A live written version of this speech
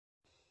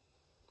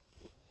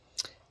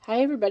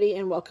Hi everybody,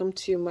 and welcome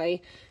to my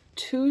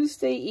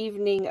Tuesday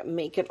evening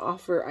make an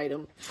offer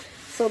item.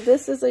 So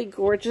this is a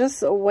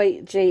gorgeous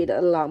white jade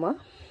llama.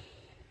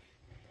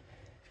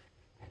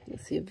 You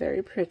see,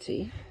 very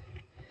pretty.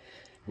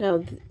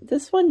 Now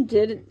this one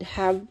did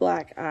have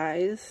black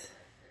eyes.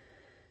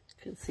 You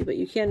can see, but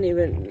you can't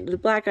even, the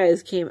black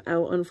eyes came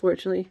out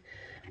unfortunately,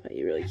 but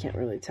you really can't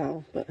really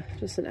tell, but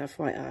just an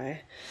FYI.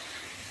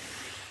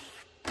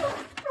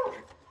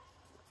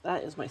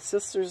 That is my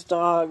sister's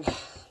dog.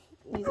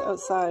 He's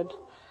outside.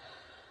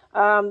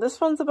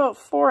 This one's about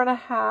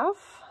 4.5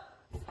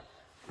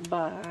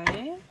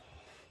 by,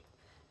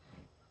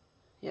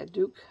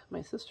 Duke,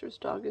 my sister's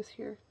dog, is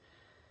here.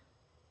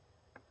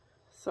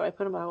 So I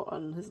put him out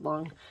on his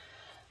long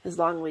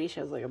leash. He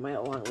has like a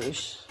mile long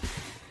leash,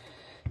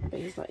 but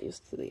he's not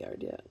used to the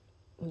yard yet.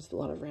 There's a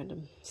lot of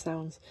random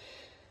sounds.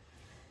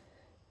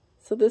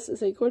 So this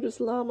is a gorgeous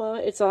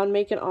llama. It's on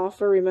make an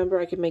offer. Remember,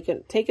 I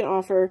can take an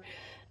offer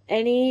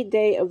any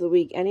day of the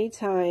week,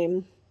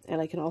 anytime. And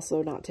I can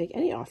also not take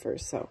any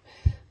offers. So,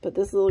 but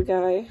this little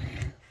guy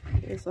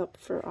is up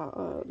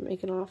for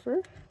make an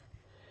offer.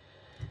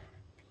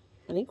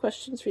 Any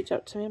questions, reach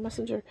out to me on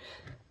Messenger.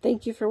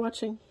 Thank you for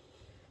watching.